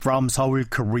From Seoul,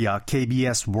 Korea,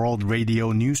 KBS World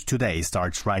Radio News Today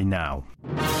starts right now.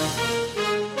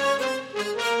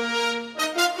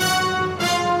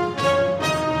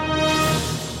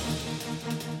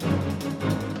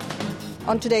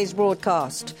 On today's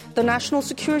broadcast, the national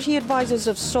security advisors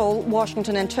of Seoul,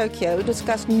 Washington and Tokyo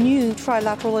discussed new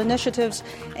trilateral initiatives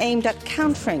aimed at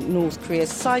countering North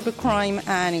Korea's cybercrime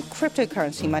and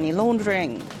cryptocurrency money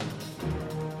laundering.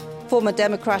 Former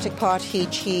Democratic Party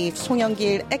chief Song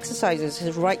Yong-gil exercises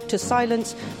his right to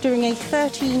silence during a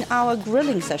 13-hour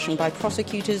grilling session by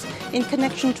prosecutors in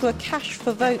connection to a cash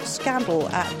for vote scandal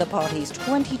at the party's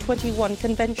 2021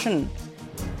 convention.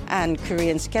 And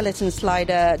Korean skeleton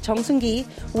slider Chung Seung-gi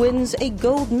wins a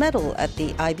gold medal at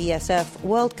the IBSF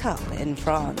World Cup in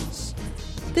France.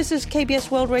 This is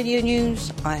KBS World Radio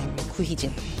News. I'm Koo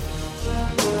Hee-jin.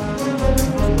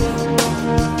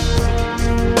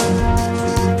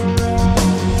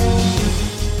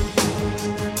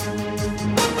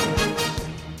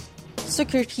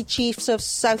 Security chiefs of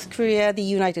South Korea, the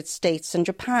United States and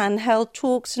Japan held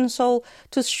talks in Seoul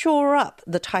to shore up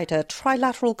the tighter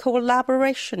trilateral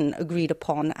collaboration agreed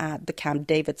upon at the Camp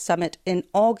David summit in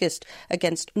August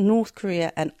against North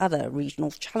Korea and other regional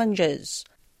challenges.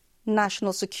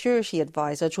 National Security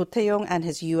Advisor Cho Tae-yong and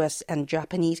his U.S. and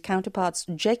Japanese counterparts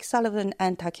Jake Sullivan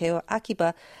and Takeo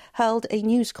Akiba held a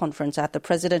news conference at the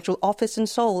presidential office in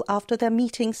Seoul after their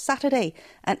meeting Saturday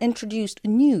and introduced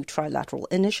new trilateral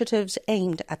initiatives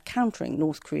aimed at countering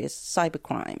North Korea's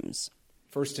cybercrimes.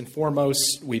 First and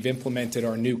foremost, we've implemented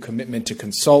our new commitment to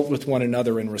consult with one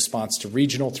another in response to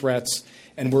regional threats,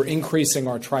 and we're increasing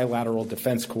our trilateral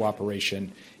defense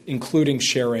cooperation, including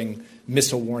sharing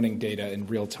missile warning data in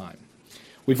real time.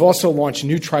 We've also launched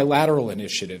new trilateral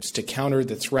initiatives to counter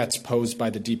the threats posed by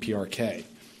the DPRK,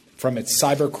 from its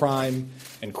cybercrime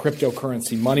and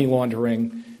cryptocurrency money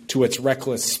laundering to its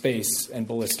reckless space and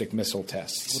ballistic missile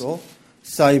tests.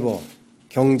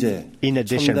 In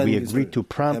addition, we agreed to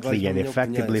promptly and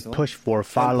effectively push for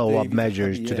follow-up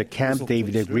measures to the Camp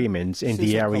David agreements in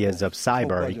the areas of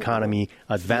cyber, economy,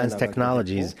 advanced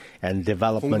technologies, and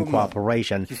development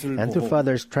cooperation, and to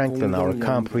further strengthen our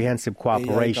comprehensive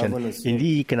cooperation in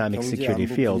the economic security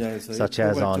field, such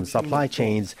as on supply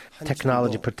chains,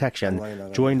 technology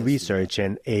protection, joint research,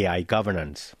 and AI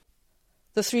governance.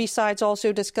 The three sides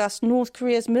also discussed North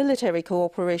Korea's military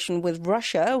cooperation with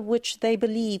Russia, which they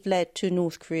believe led to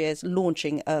North Korea's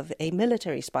launching of a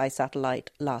military spy satellite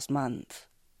last month.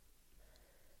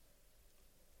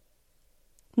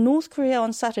 North Korea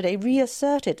on Saturday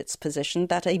reasserted its position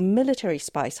that a military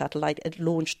spy satellite it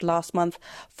launched last month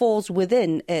falls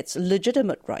within its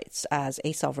legitimate rights as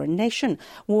a sovereign nation,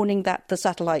 warning that the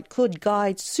satellite could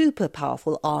guide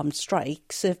super-powerful armed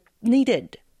strikes if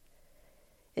needed.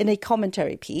 In a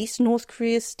commentary piece, North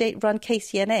Korea's state-run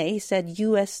KCNA said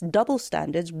U.S. double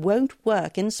standards won't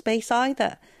work in space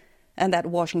either, and that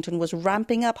Washington was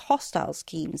ramping up hostile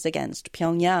schemes against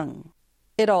Pyongyang.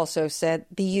 It also said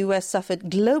the U.S. suffered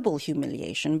global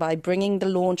humiliation by bringing the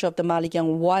launch of the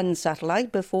Malyaeng-1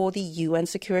 satellite before the UN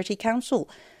Security Council,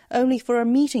 only for a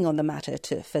meeting on the matter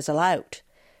to fizzle out.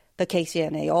 The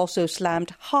KCNA also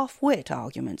slammed half-wit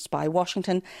arguments by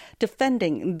Washington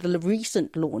defending the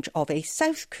recent launch of a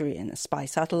South Korean spy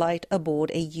satellite aboard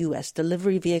a U.S.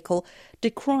 delivery vehicle,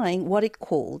 decrying what it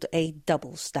called a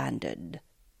double standard.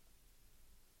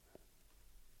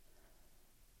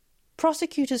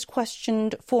 Prosecutors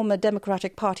questioned former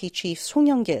Democratic Party chief Song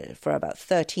Yong-gil for about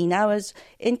 13 hours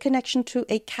in connection to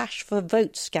a cash for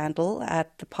vote scandal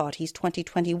at the party's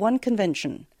 2021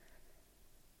 convention.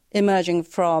 Emerging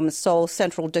from Seoul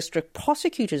Central District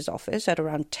Prosecutor's Office at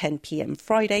around 10 p.m.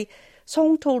 Friday,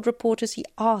 Song told reporters he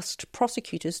asked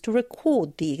prosecutors to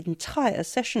record the entire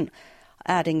session,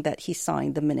 adding that he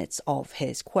signed the minutes of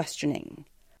his questioning.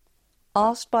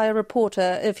 Asked by a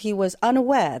reporter if he was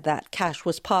unaware that cash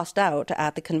was passed out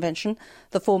at the convention,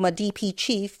 the former DP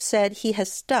chief said he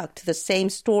has stuck to the same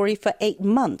story for 8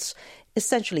 months,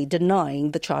 essentially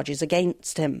denying the charges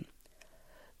against him.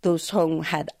 Though Song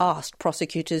had asked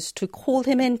prosecutors to call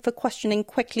him in for questioning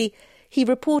quickly, he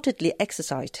reportedly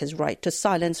exercised his right to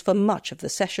silence for much of the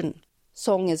session.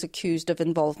 Song is accused of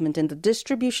involvement in the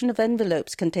distribution of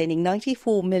envelopes containing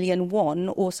 94 million won,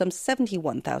 or some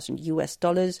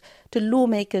 $71,000, to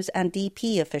lawmakers and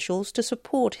DP officials to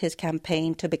support his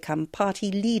campaign to become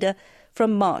party leader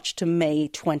from March to May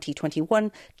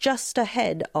 2021, just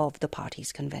ahead of the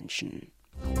party's convention.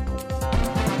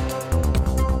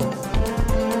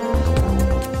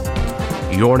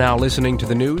 You're now listening to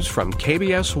the news from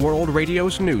KBS World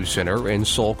Radio's News Center in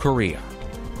Seoul, Korea.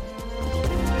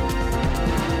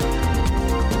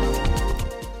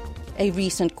 A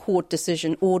recent court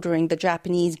decision ordering the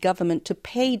Japanese government to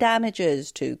pay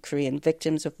damages to Korean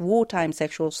victims of wartime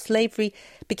sexual slavery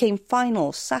became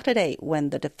final Saturday when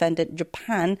the defendant,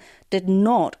 Japan, did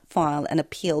not file an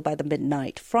appeal by the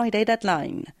midnight Friday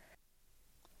deadline.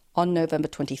 On November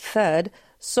 23rd,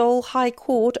 Seoul High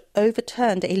Court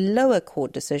overturned a lower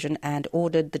court decision and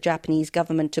ordered the Japanese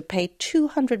government to pay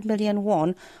 200 million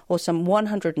won, or some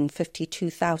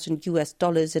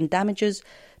 $152,000 in damages,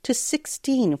 to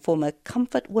 16 former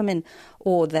comfort women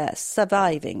or their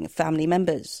surviving family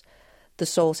members. The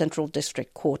Seoul Central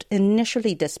District Court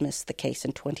initially dismissed the case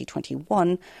in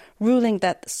 2021, ruling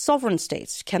that sovereign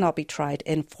states cannot be tried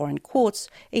in foreign courts,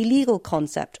 a legal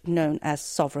concept known as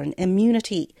sovereign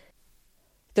immunity.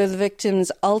 Though the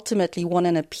victims ultimately won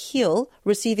an appeal,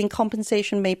 receiving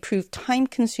compensation may prove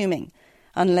time-consuming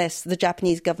unless the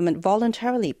Japanese government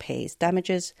voluntarily pays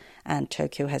damages, and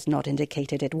Tokyo has not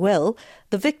indicated it will.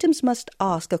 The victims must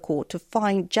ask a court to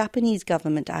find Japanese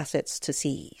government assets to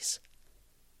seize.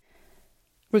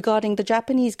 Regarding the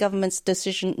Japanese government's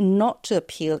decision not to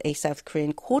appeal a South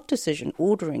Korean court decision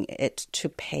ordering it to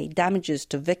pay damages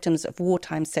to victims of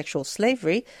wartime sexual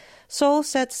slavery, Seoul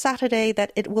said Saturday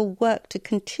that it will work to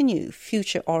continue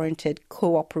future-oriented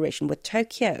cooperation with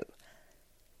Tokyo.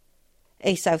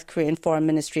 A South Korean Foreign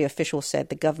Ministry official said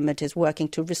the government is working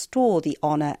to restore the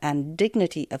honor and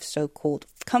dignity of so-called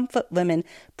comfort women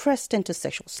pressed into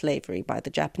sexual slavery by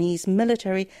the Japanese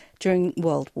military during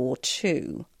World War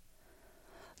II.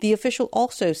 The official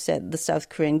also said the South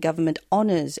Korean government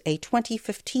honors a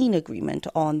 2015 agreement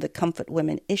on the comfort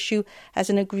women issue as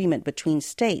an agreement between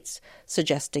states,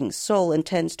 suggesting Seoul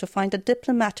intends to find a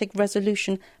diplomatic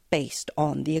resolution based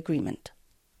on the agreement.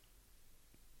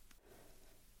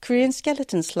 Korean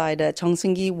skeleton slider Chung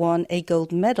Seung-gi won a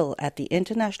gold medal at the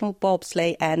International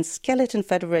Bobsleigh and Skeleton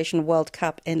Federation World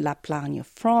Cup in La Plagne,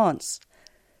 France.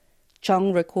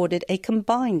 Chung recorded a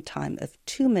combined time of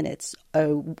 2 minutes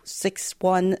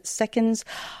 061 seconds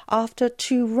after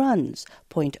 2 runs,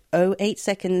 0.08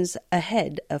 seconds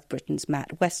ahead of Britain's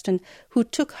Matt Weston, who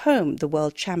took home the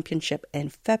World Championship in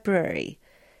February.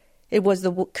 It was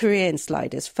the Korean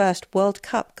slider's first World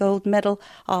Cup gold medal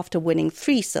after winning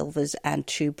 3 silvers and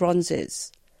 2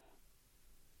 bronzes.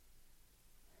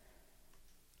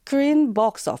 Korean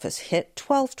box office hit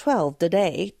 12/12 The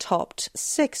Day topped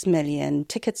 6 million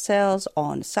ticket sales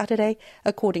on Saturday,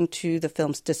 according to the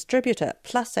film's distributor,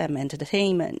 Plus M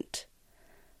Entertainment.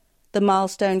 The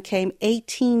milestone came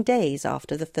 18 days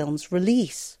after the film's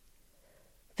release.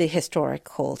 The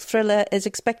historical thriller is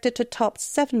expected to top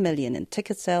 7 million in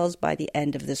ticket sales by the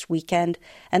end of this weekend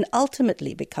and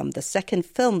ultimately become the second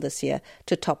film this year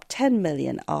to top 10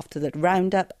 million after the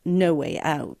roundup No Way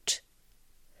Out.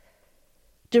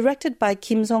 Directed by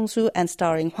Kim Song-soo and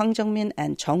starring Hwang Jung-min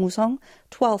and Chung Woo-sung,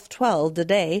 12/12 The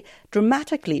Day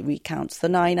dramatically recounts the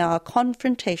 9-hour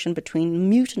confrontation between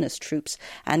mutinous troops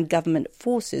and government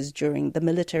forces during the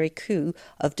military coup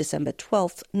of December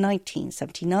 12,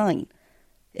 1979.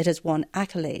 It has won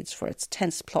accolades for its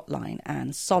tense plotline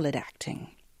and solid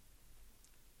acting.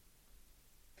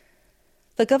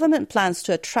 The government plans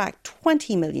to attract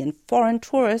 20 million foreign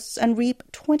tourists and reap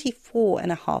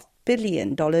 $24.5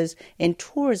 billion in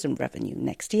tourism revenue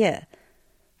next year.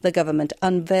 The government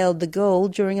unveiled the goal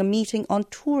during a meeting on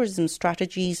tourism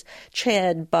strategies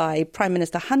chaired by Prime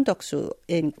Minister Han Duck-soo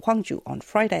in Gwangju on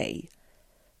Friday.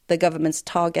 The government's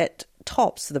target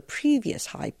tops the previous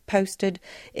high posted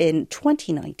in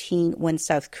 2019 when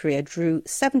South Korea drew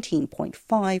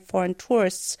 17.5 foreign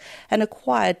tourists and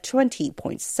acquired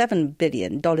 $20.7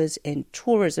 billion in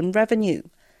tourism revenue.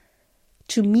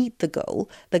 To meet the goal,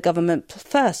 the government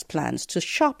first plans to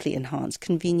sharply enhance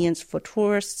convenience for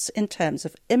tourists in terms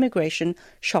of immigration,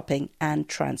 shopping, and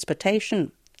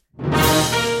transportation.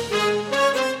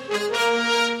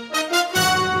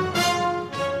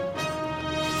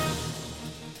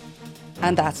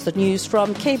 And that's the news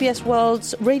from KBS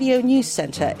World's Radio News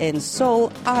Center in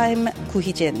Seoul. I'm Koo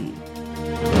Hee-jin.